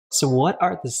So what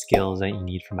are the skills that you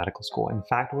need for medical school? In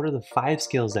fact, what are the 5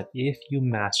 skills that if you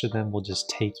master them will just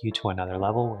take you to another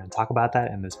level? We're going to talk about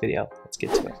that in this video. Let's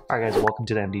get to it. All right, guys, welcome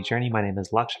to the MD Journey. My name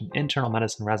is Lux, an internal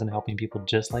medicine resident helping people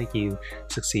just like you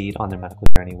succeed on their medical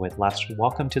journey with Lux.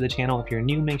 Welcome to the channel. If you're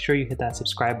new, make sure you hit that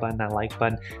subscribe button, that like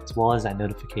button, as well as that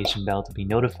notification bell to be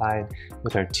notified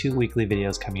with our 2 weekly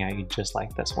videos coming at you just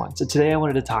like this one. So today I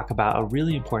wanted to talk about a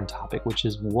really important topic, which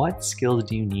is what skills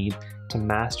do you need to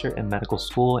master in medical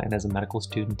school and as a medical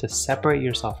student to separate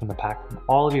yourself from the pack from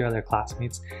all of your other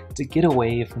classmates, to get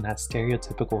away from that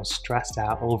stereotypical stressed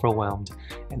out, overwhelmed,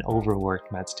 and overworked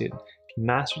med student. If you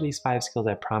master these 5 skills,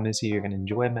 I promise you, you're going to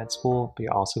enjoy med school, but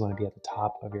you're also going to be at the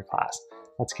top of your class.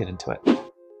 Let's get into it.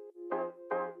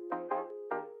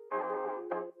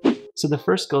 So the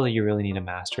first skill that you really need to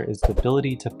master is the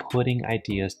ability to putting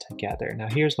ideas together. Now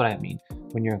here's what I mean.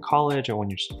 When you're in college or when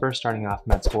you're first starting off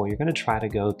med school, you're going to try to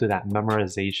go through that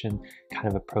memorization kind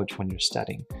of approach when you're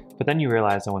studying. But then you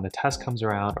realize that when the test comes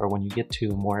around or when you get to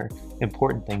more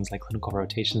important things like clinical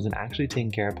rotations and actually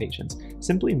taking care of patients,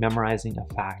 simply memorizing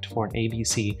a fact for an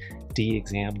ABCD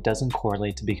exam doesn't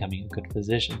correlate to becoming a good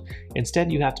physician.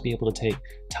 Instead, you have to be able to take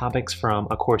topics from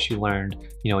a course you learned,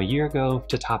 a year ago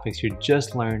to topics you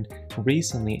just learned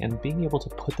recently and being able to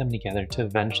put them together to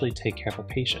eventually take care of a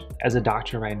patient. As a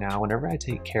doctor right now, whenever I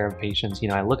take care of patients,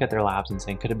 I look at their labs and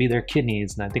say, could it be their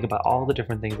kidneys? And I think about all the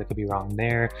different things that could be wrong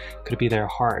there. Could it be their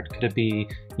heart? Could it be,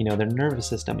 their nervous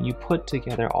system? And you put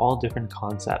together all different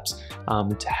concepts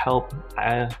to help.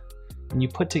 And you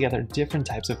put together different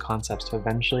types of concepts to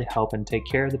eventually help and take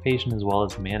care of the patient as well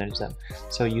as manage them.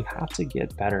 So you have to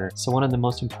get better. So one of the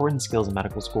most important skills in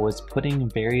medical school is putting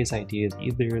various ideas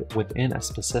either within a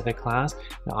specific class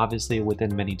and obviously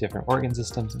within many different organ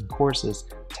systems and courses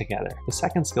together. The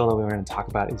second skill that we're going to talk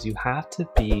about is you have to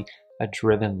be a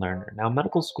driven learner. Now,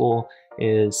 medical school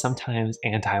is sometimes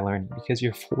anti-learning because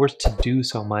you're forced to do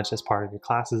so much as part of your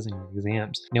classes and your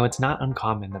exams. It's not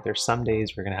uncommon that there's some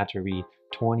days we're going to have to read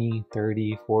 20,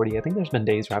 30, 40. I think there's been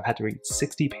days where I've had to read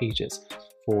 60 pages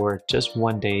for just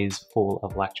one day's full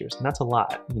of lectures. And that's a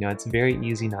lot. It's very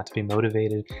easy not to be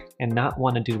motivated and not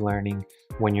want to do learning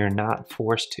when you're not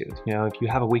forced to. If you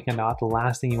have a weekend off, the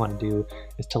last thing you want to do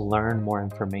is to learn more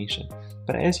information.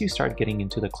 But as you start getting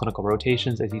into the clinical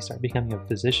rotations, as you start becoming a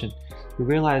physician, you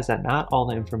realize that not all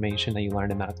the information that you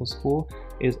learned in medical school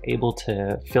is able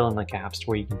to fill in the gaps to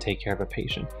where you can take care of a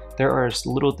patient. There are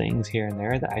little things here and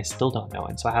there that I still don't know,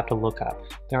 and so I have to look up.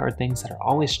 There are things that are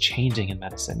always changing in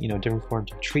medicine, different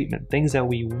forms of treatment, things that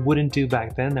we wouldn't do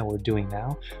back then that we're doing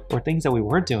now, or things that we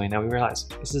were doing that we realize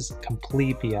this is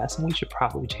complete BS and we should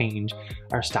probably change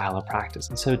our style of practice.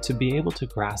 And so to be able to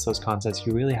grasp those concepts,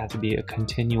 you really have to be a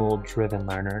continual driven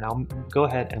learner. And I'll go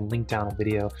ahead and link down a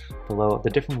video below of the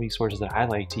different resources that I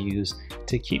like to use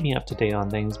to keep me up to date on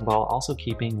things while also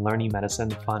keeping learning medicine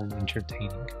fun and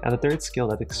entertaining. Now, the third skill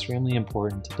that's extremely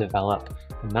important to develop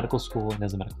in medical school and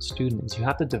as a medical student is you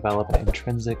have to develop an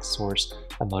intrinsic source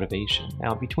of motivation.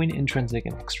 Now, between intrinsic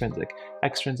and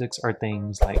extrinsics are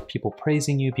things like people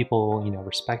praising you, people,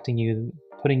 respecting you,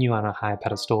 putting you on a high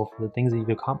pedestal for the things that you've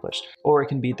accomplished. Or it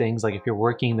can be things like if you're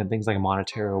working, then things like a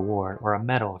monetary award or a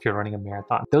medal if you're running a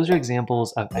marathon. Those are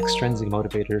examples of extrinsic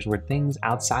motivators where things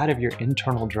outside of your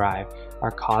internal drive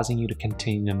are causing you to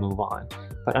continue to move on.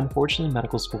 But unfortunately,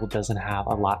 medical school doesn't have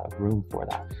a lot of room for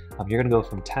that. You're going to go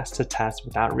from test to test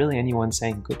without really anyone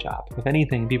saying good job. If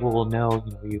anything, people will know,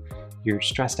 you're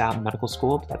stressed out in medical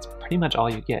school, but that's pretty much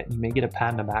all you get. You may get a pat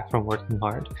on the back from working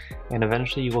hard, and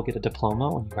eventually you will get a diploma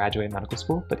when you graduate medical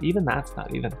school, but even that's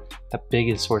not even the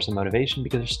biggest source of motivation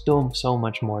because there's still so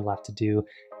much more left to do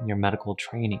in your medical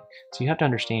training. So you have to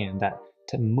understand that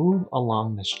to move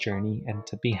along this journey and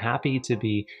to be happy, to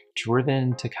be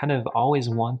driven, to kind of always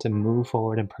want to move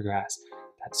forward and progress,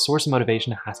 that source of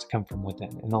motivation has to come from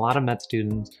within. And a lot of med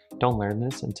students don't learn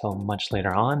this until much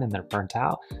later on and they're burnt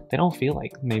out. They don't feel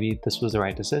like maybe this was the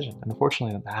right decision. And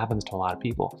unfortunately, that happens to a lot of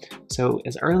people. So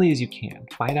as early as you can,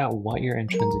 find out what your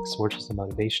intrinsic sources of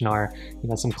motivation are.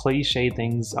 Some cliche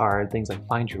things are things like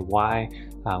find your why.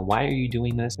 Why are you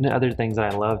doing this? And other things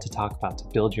that I love to talk about to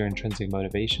build your intrinsic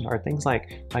motivation are things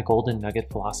like my golden nugget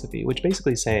philosophy, which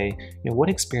basically say,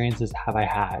 what experiences have I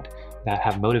had that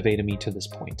have motivated me to this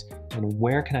point? And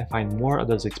where can I find more of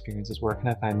those experiences? Where can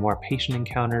I find more patient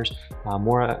encounters,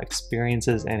 more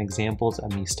experiences and examples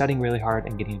of me studying really hard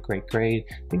and getting a great grade,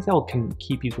 things that will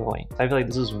keep you going. I feel like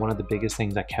this is one of the biggest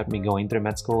things that kept me going through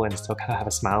med school and still kind of have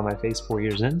a smile on my face 4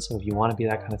 years in. So if you want to be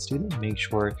that kind of student, make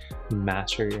sure you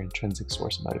master your intrinsic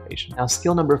source of motivation. Now,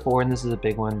 skill number 4, and this is a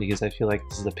big one because I feel like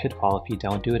this is a pitfall if you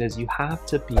don't do it, is you have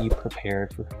to be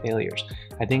prepared for failures.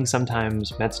 I think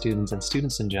sometimes med students and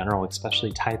students in general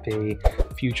especially type A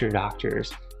future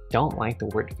doctors, don't like the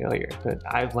word failure. But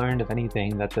I've learned, if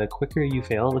anything, that the quicker you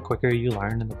fail, the quicker you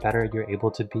learn, and the better you're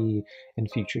able to be in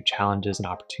future challenges and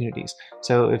opportunities.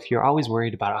 So if you're always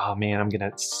worried about, oh man, I'm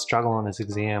gonna struggle on this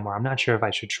exam, or I'm not sure if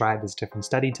I should try this different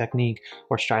study technique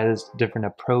or try this different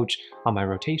approach on my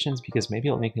rotations because maybe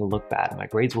it'll make me look bad and my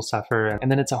grades will suffer,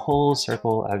 and then it's a whole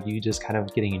circle of you just kind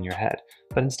of getting in your head.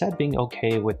 But instead being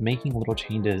okay with making little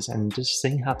changes and just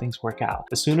seeing how things work out.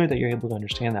 The sooner that you're able to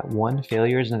understand that one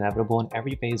failure is inevitable in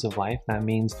every phase of life, that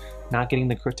means not getting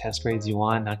the test grades you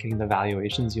want, not getting the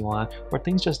evaluations you want, or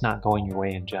things just not going your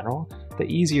way in general, the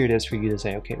easier it is for you to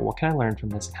say, okay, what can I learn from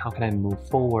this and how can I move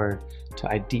forward to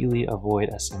ideally avoid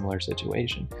a similar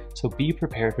situation? So be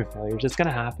prepared for failures. It's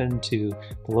gonna happen to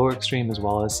the lower extreme as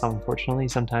well as unfortunately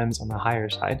sometimes on the higher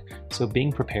side. So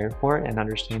being prepared for it and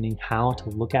understanding how to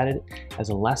look at it as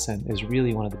a lesson is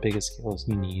really one of the biggest skills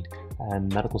you need in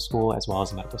medical school as well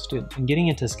as a medical student. And getting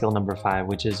into skill number 5,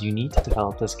 which is you need to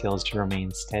develop the skills to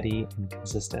remain steady and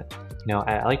consistent. You know,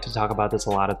 I like to talk about this a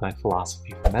lot of my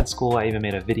philosophy for med school. I even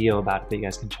made a video about it that you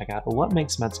guys can check out. But what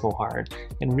makes med school hard?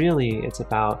 And really, it's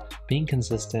about being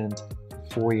consistent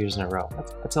 4 years in a row.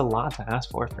 That's a lot to ask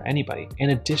for anybody.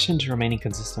 In addition to remaining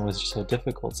consistent was just so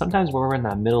difficult. Sometimes when we're in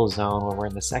that middle zone, where we're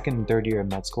in the second and third year of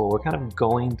med school, we're kind of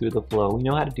going through the flow. We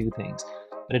know how to do things,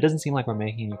 but it doesn't seem like we're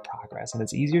making any progress, and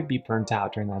it's easier to be burnt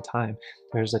out during that time.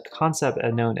 There's a concept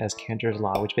known as Cantor's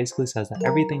Law, which basically says that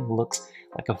everything looks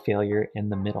like a failure in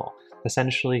the middle.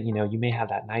 Essentially, you know, you may have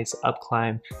that nice up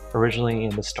climb originally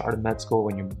in the start of med school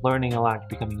when you're learning a lot, you're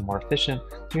becoming more efficient.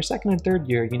 In your second and third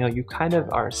year, you know, you kind of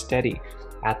are steady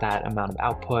at that amount of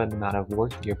output and the amount of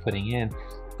work that you're putting in.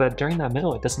 But during that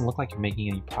middle, it doesn't look like you're making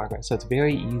any progress. So it's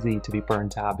very easy to be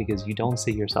burnt out because you don't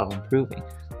see yourself improving.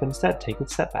 But instead, take a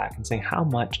step back and say, how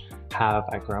much have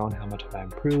I grown? How much have I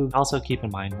improved? Also keep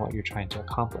in mind what you're trying to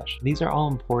accomplish. These are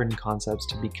all important concepts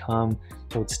to become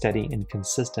both steady and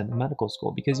consistent in medical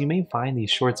school, because you may find these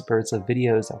short spurts of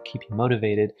videos that keep you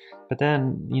motivated, but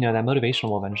then, you know, that motivation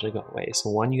will eventually go away.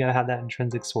 So one, you gotta have that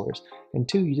intrinsic source. And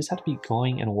two, you just have to be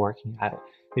going and working at it.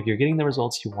 If you're getting the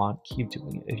results you want, keep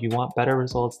doing it. If you want better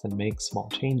results, then make small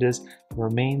changes,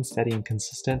 remain steady and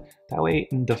consistent. That way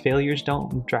the failures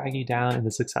don't drag you down and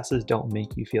the successes don't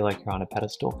make you feel like you're on a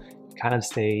pedestal. You kind of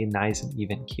stay nice and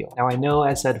even keel. Now I know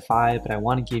I said 5, but I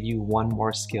want to give you one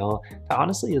more skill that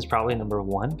honestly is probably number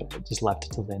 1, but I just left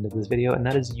it till the end of this video, and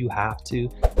that is you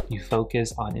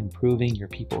focus on improving your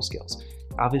people skills.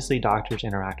 Obviously, doctors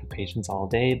interact with patients all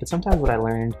day, but sometimes what I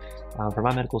learned from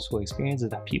my medical school experience is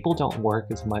that people don't work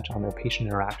as much on their patient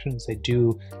interaction as they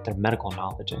do their medical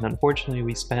knowledge. And unfortunately,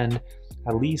 we spend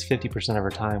at least 50% of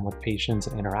our time with patients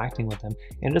and interacting with them.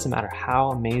 And it doesn't matter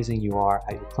how amazing you are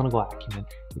at your clinical acumen,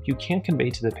 if you can't convey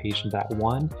to the patient that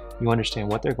 1, you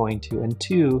understand what they're going to, and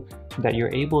 2, that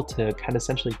you're able to kind of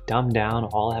essentially dumb down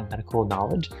all that medical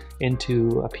knowledge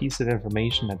into a piece of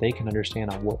information that they can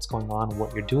understand on what's going on,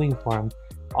 what you're doing for them,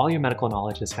 all your medical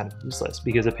knowledge is kind of useless,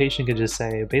 because a patient could just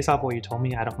say, based off what you told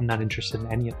me, I'm not interested in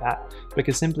any of that. But it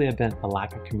could simply have been a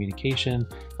lack of communication,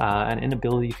 an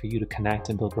inability for you to connect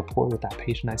and build rapport with that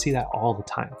patient. I see that all the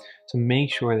time. So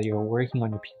make sure that you're working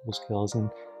on your people skills. And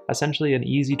essentially an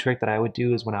easy trick that I would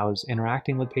do is when I was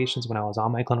interacting with patients, when I was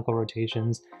on my clinical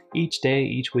rotations, each day,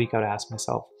 each week, I would ask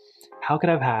myself, how could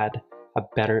I have had a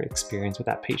better experience with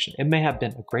that patient? It may have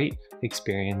been a great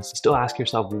experience. Still ask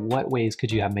yourself, what ways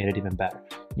could you have made it even better?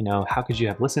 You know, how could you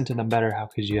have listened to them better? How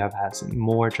could you have had some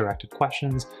more directed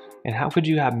questions? And how could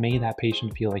you have made that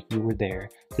patient feel like you were there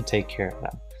to take care of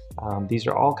them? These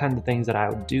are all kinds of things that I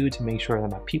would do to make sure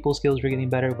that my people skills were getting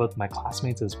better, both my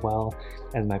classmates as well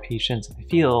as my patients. I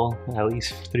feel, at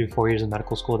least 3 or 4 years in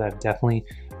medical school, that I've definitely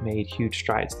made huge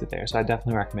strides through there. So I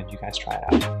definitely recommend you guys try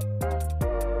it out.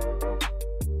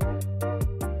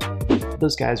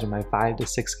 Those guys are my 5 to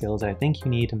 6 skills that I think you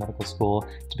need in medical school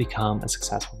to become a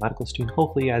successful medical student.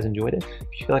 Hopefully you guys enjoyed it.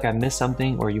 If you feel like I missed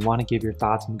something or you want to give your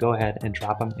thoughts, then go ahead and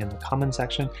drop them in the comment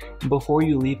section. And before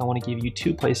you leave, I want to give you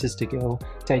 2 places to go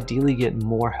to ideally get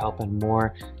more help and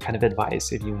more kind of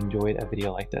advice if you enjoyed a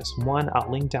video like this. 1, I'll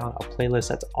link down a playlist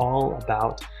that's all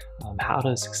about how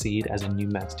to succeed as a new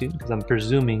med student, because I'm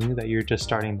presuming that you're just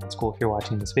starting med school if you're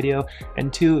watching this video.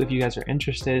 And 2, if you guys are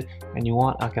interested and you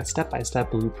want like a step-by-step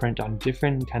blueprint on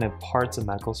different kind of parts of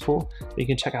medical school, you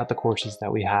can check out the courses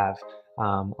that we have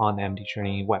on the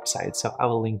TheMDJourney website. So I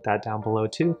will link that down below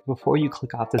too. Before you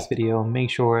click off this video, make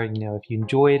sure, if you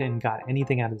enjoyed and got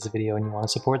anything out of this video and you want to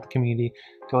support the community,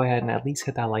 go ahead and at least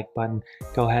hit that like button.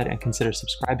 Go ahead and consider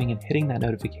subscribing and hitting that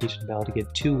notification bell to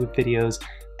get 2 videos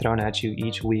thrown at you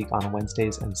each week on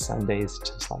Wednesdays and Sundays,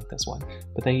 just like this one.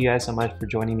 But thank you guys so much for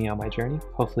joining me on my journey.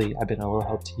 Hopefully I've been a little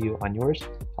help to you on yours.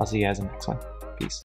 I'll see you guys in the next one. Peace.